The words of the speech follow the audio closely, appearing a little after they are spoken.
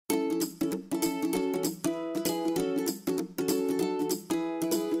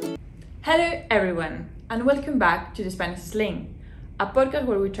Hello everyone, and welcome back to the Spanish Sling, a podcast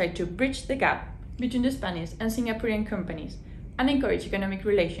where we try to bridge the gap between the Spanish and Singaporean companies and encourage economic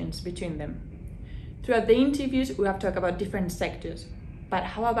relations between them. Throughout the interviews, we have talked about different sectors, but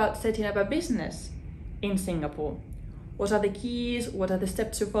how about setting up a business in Singapore? What are the keys? What are the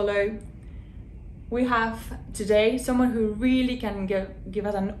steps to follow? We have today someone who really can give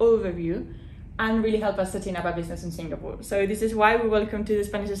us an overview and really help us setting up a business in Singapore. So this is why we welcome to the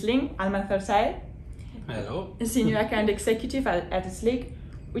Spanish Sling, Almanzor Saez. Hello. Senior Account Executive at Sling,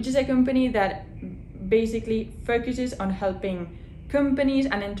 which is a company that basically focuses on helping companies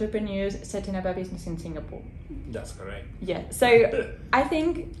and entrepreneurs setting up a business in Singapore. That's correct. Yeah, so I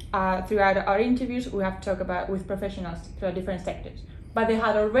think throughout our interviews we have talked about with professionals throughout different sectors, but they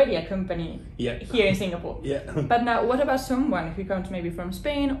had already a company here in Singapore. Yeah. But now, what about someone who comes maybe from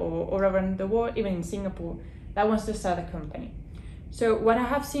Spain or around the world, even in Singapore, that wants to start a company? So what I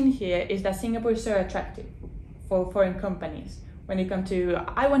have seen here is that Singapore is so attractive for foreign companies when it comes to,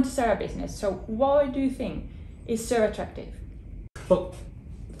 I want to start a business. So why do you think it's so attractive? Well,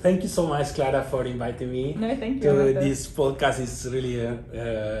 thank you so much, Clara, for inviting me. No, thank you. To this podcast. Is really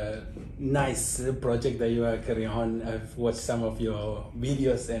a nice project that you are carrying on. I've watched some of your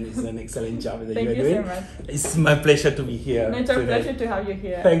videos and it's an excellent job that you are doing. Thank you so much. It's my pleasure to be here. No, it's a pleasure to have you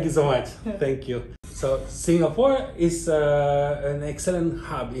here. Thank you so much. Thank you. So Singapore is an excellent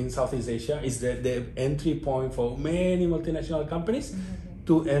hub in Southeast Asia. It's the entry point for many multinational companies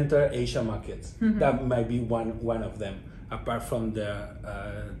to enter Asia markets. That might be one of them. Apart from the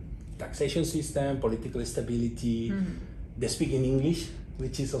taxation system, political stability, they speak in English,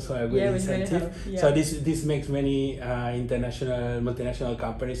 which is also a good incentive. Really So this makes many multinational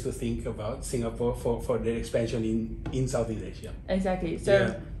companies to think about Singapore for their expansion in Southeast Asia. Exactly.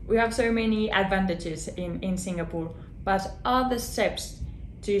 So we have so many advantages in Singapore, but are the steps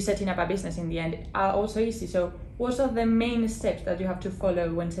to setting up a business in the end are also easy? So what are the main steps that you have to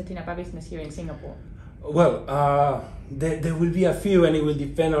follow when setting up a business here in Singapore? Well, there will be a few, and it will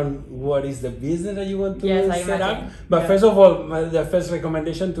depend on what is the business that you want to set up. But first of all, the first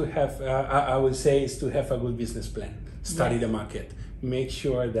recommendation to have, I would say, is to have a good business plan. Study the market. Make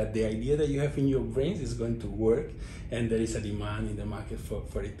sure that the idea that you have in your brains is going to work, and there is a demand in the market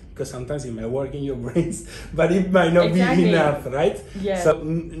for it. Because sometimes it might work in your brains, but it might not be enough, right? Yeah. So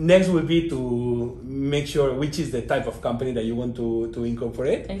next will be to make sure which is the type of company that you want to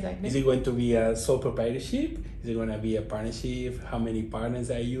incorporate. Exactly. Is it going to be a sole proprietorship? Is it going to be a partnership? How many partners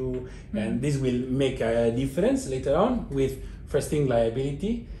are you? And this will make a difference later on with first thing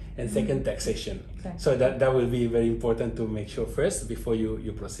liability and second taxation. Exactly. So that will be very important to make sure first before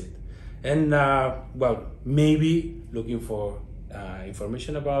you proceed. And well, maybe looking for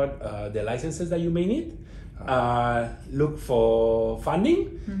information about the licenses that you may need. Look for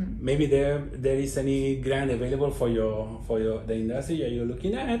funding. Maybe there is any grant available for the industry that you're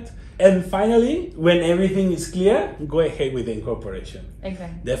looking at. And finally, when everything is clear, go ahead with the incorporation.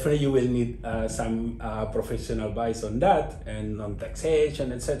 Exactly. Definitely, you will need some professional advice on that and on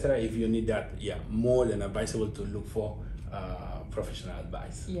taxation, etc. If you need that, more than advisable to look for professional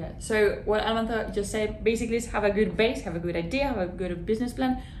advice. Yeah. So what Almanzor just said basically is have a good base, have a good idea, have a good business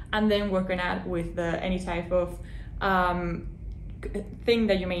plan, and then work on that with any type of thing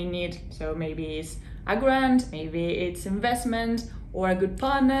that you may need. So maybe it's a grant, maybe it's investment, or a good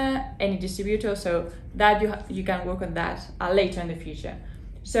partner, any distributor, so that you can work on that later in the future.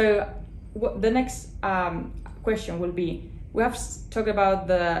 So the next question will be, we have talked about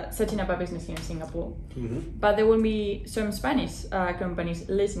the setting up a business here in Singapore, but there will be some Spanish companies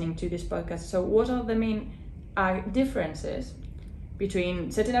listening to this podcast. So what are the main differences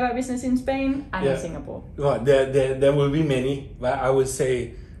between setting up a business in Spain and in Singapore? Well, there will be many, but I would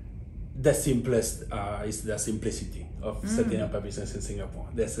say the simplest is the simplicity of setting up a business in Singapore.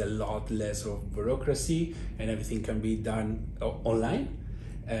 There's a lot less of bureaucracy and everything can be done online.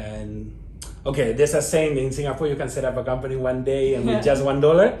 And okay, there's a saying in Singapore, you can set up a company one day and with just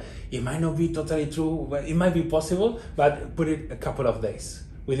 $1. It might not be totally true, but it might be possible, but put it a couple of days.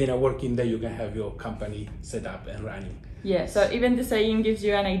 Within a working day, you can have your company set up and running. Yeah, so even the saying gives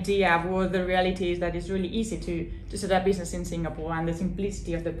you an idea of what the reality is, that it's really easy to set up business in Singapore and the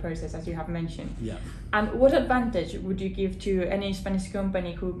simplicity of the process, as you have mentioned. Yeah. And what advantage would you give to any Spanish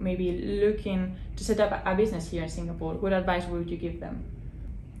company who may be looking to set up a business here in Singapore? What advice would you give them?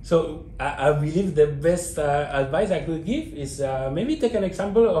 So I believe the best advice I could give is maybe take an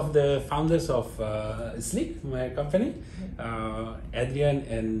example of the founders of Sling, my company, Adrian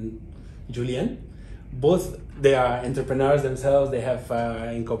and Julian. Both they are entrepreneurs themselves. They have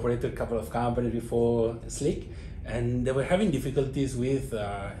incorporated a couple of companies before Sling, and they were having difficulties with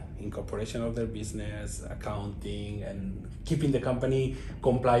incorporation of their business, accounting, and keeping the company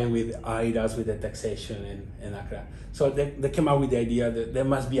compliant with IRAS, with the taxation and ACRA. So they came up with the idea that there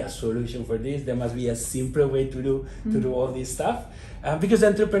must be a solution for this. There must be a simpler way to do all this stuff, because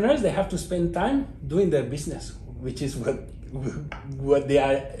entrepreneurs, they have to spend time doing their business, which is what they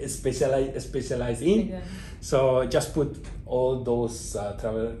are specialized in. Exactly. So just put all those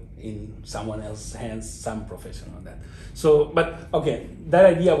travel in someone else's hands, some professional on that. So, but okay, that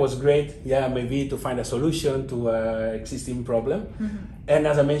idea was great. Yeah, maybe to find a solution to an existing problem. Mm-hmm. And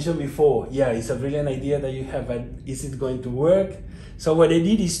as I mentioned before, yeah, it's a brilliant idea that you have, but is it going to work? So what I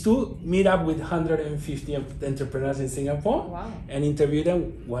did is to meet up with 150 entrepreneurs in Singapore. Wow. And interview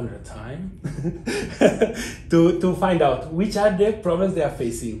them one at a time to find out which are the problems they are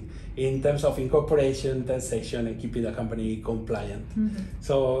facing in terms of incorporation, taxation, and keeping the company compliant. Mm-hmm.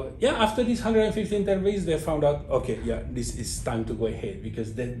 So yeah, after these 150 interviews, they found out, okay, yeah, this is time to go ahead,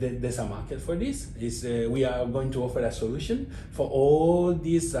 because there's a market for this. We are going to offer a solution for all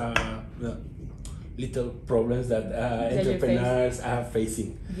these little problems that entrepreneurs are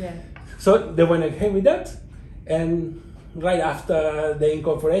facing. Yeah. So they went ahead with that, and right after the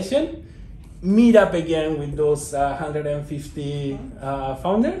incorporation, meet up again with those 150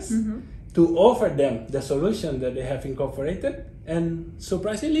 founders to offer them the solution that they have incorporated. And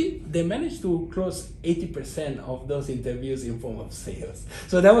surprisingly, they managed to close 80% of those interviews in form of sales.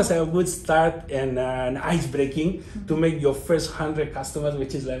 So that was a good start and an ice-breaking to make your first 100 customers,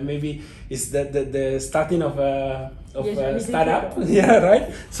 which is like maybe it's the starting of a startup. Yeah,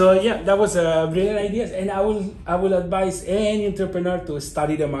 right. So yeah, that was a brilliant idea, and I will advise any entrepreneur to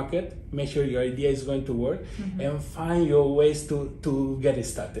study the market, make sure your idea is going to work, and find your ways to get it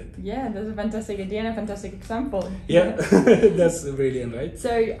started. Yeah, that's a fantastic idea and a fantastic example. Yeah, that's brilliant, right? So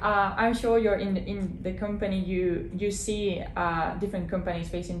I'm sure you're in the company. You see different companies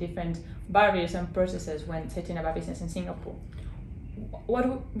facing different barriers and processes when setting up a business in Singapore. What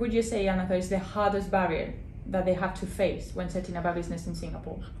would you say, Almanzor, is the hardest barrier that they have to face when setting up a business in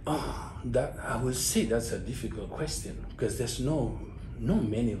Singapore? That I would say that's a difficult question, because there's no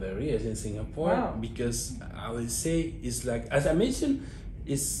many barriers in Singapore. Wow. Because I would say it's like, as I mentioned,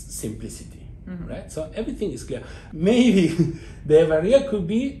 it's simplicity, right? So everything is clear. Maybe the barrier could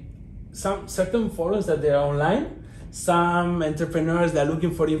be some certain forums that they are online. Some entrepreneurs that are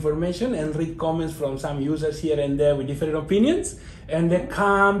looking for information and read comments from some users here and there with different opinions, and they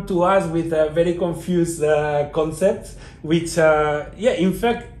come to us with a very confused concepts, which in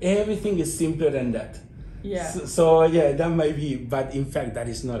fact everything is simpler than that. Yeah. So yeah, that might be, but in fact that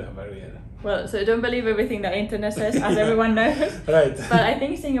is not a barrier. Well, so don't believe everything the internet says, as everyone knows. Right. But I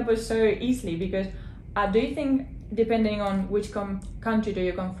think Singapore is so easily, because do you think, depending on which country do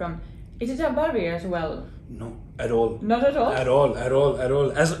you come from, is it a barrier as well? No, at all. Not at all? At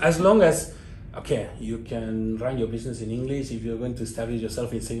all. As long as, okay, you can run your business in English. If you're going to establish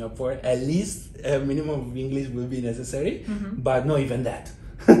yourself in Singapore, at least a minimum of English will be necessary, but not even that.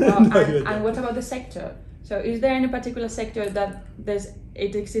 And what about the sector? So is there any particular sector that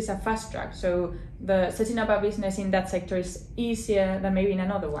it exists a fast track? So the setting up a business in that sector is easier than maybe in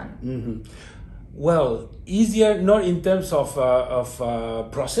another one? Well, easier not in terms of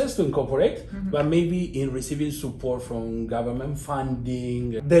process to incorporate, but maybe in receiving support from government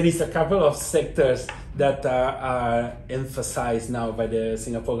funding. There is a couple of sectors that are emphasized now by the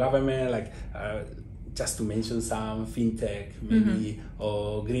Singapore government, like just to mention some, fintech maybe,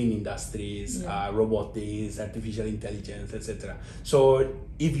 or green industries, robotics, artificial intelligence, etc. So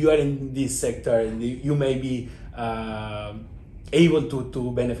if you are in this sector, you may be able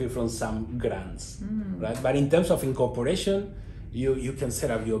to benefit from some grants, right? But in terms of incorporation, you can set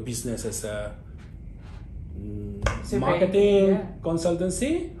up your business as a marketing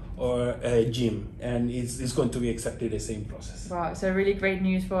consultancy or a gym, and it's going to be exactly the same process. Wow, so really great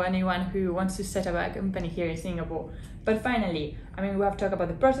news for anyone who wants to set up a company here in Singapore. But finally, I mean, we have talked about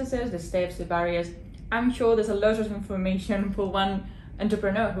the processes, the steps, the barriers. I'm sure there's a lot of information for one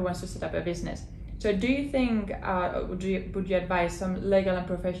entrepreneur who wants to set up a business. So do you think, would you advise some legal and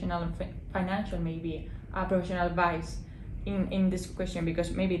professional and financial, maybe, professional advice in this question?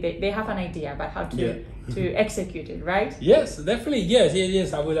 Because maybe they have an idea about how to execute it, right? Yes, definitely.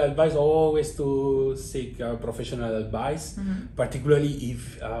 Yes. I will advise always to seek professional advice, particularly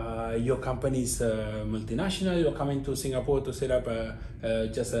if your company is multinational, you're coming to Singapore to set up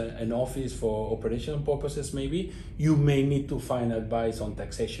just an office for operational purposes maybe. You may need to find advice on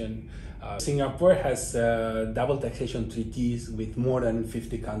taxation. Singapore has double taxation treaties with more than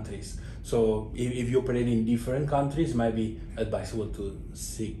 50 countries. So if you operate in different countries, it might be advisable to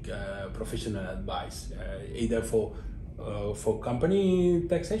seek professional advice, either for company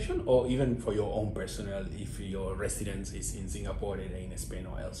taxation or even for your own personal, if your residence is in Singapore, in Spain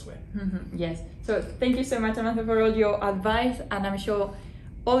or elsewhere. Yes. So thank you so much, Almanzor, for all your advice, and I'm sure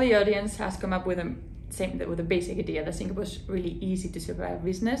all the audience has come up with a basic idea that Singapore is really easy to survive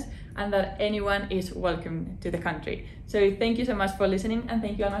business and that anyone is welcome to the country. So thank you so much for listening, and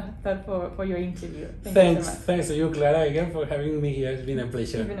thank you, Almanzor, for your interview. Thanks to you, Clara, again for having me here. It's been a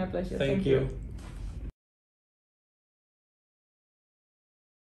pleasure. It's been a pleasure. Thank you.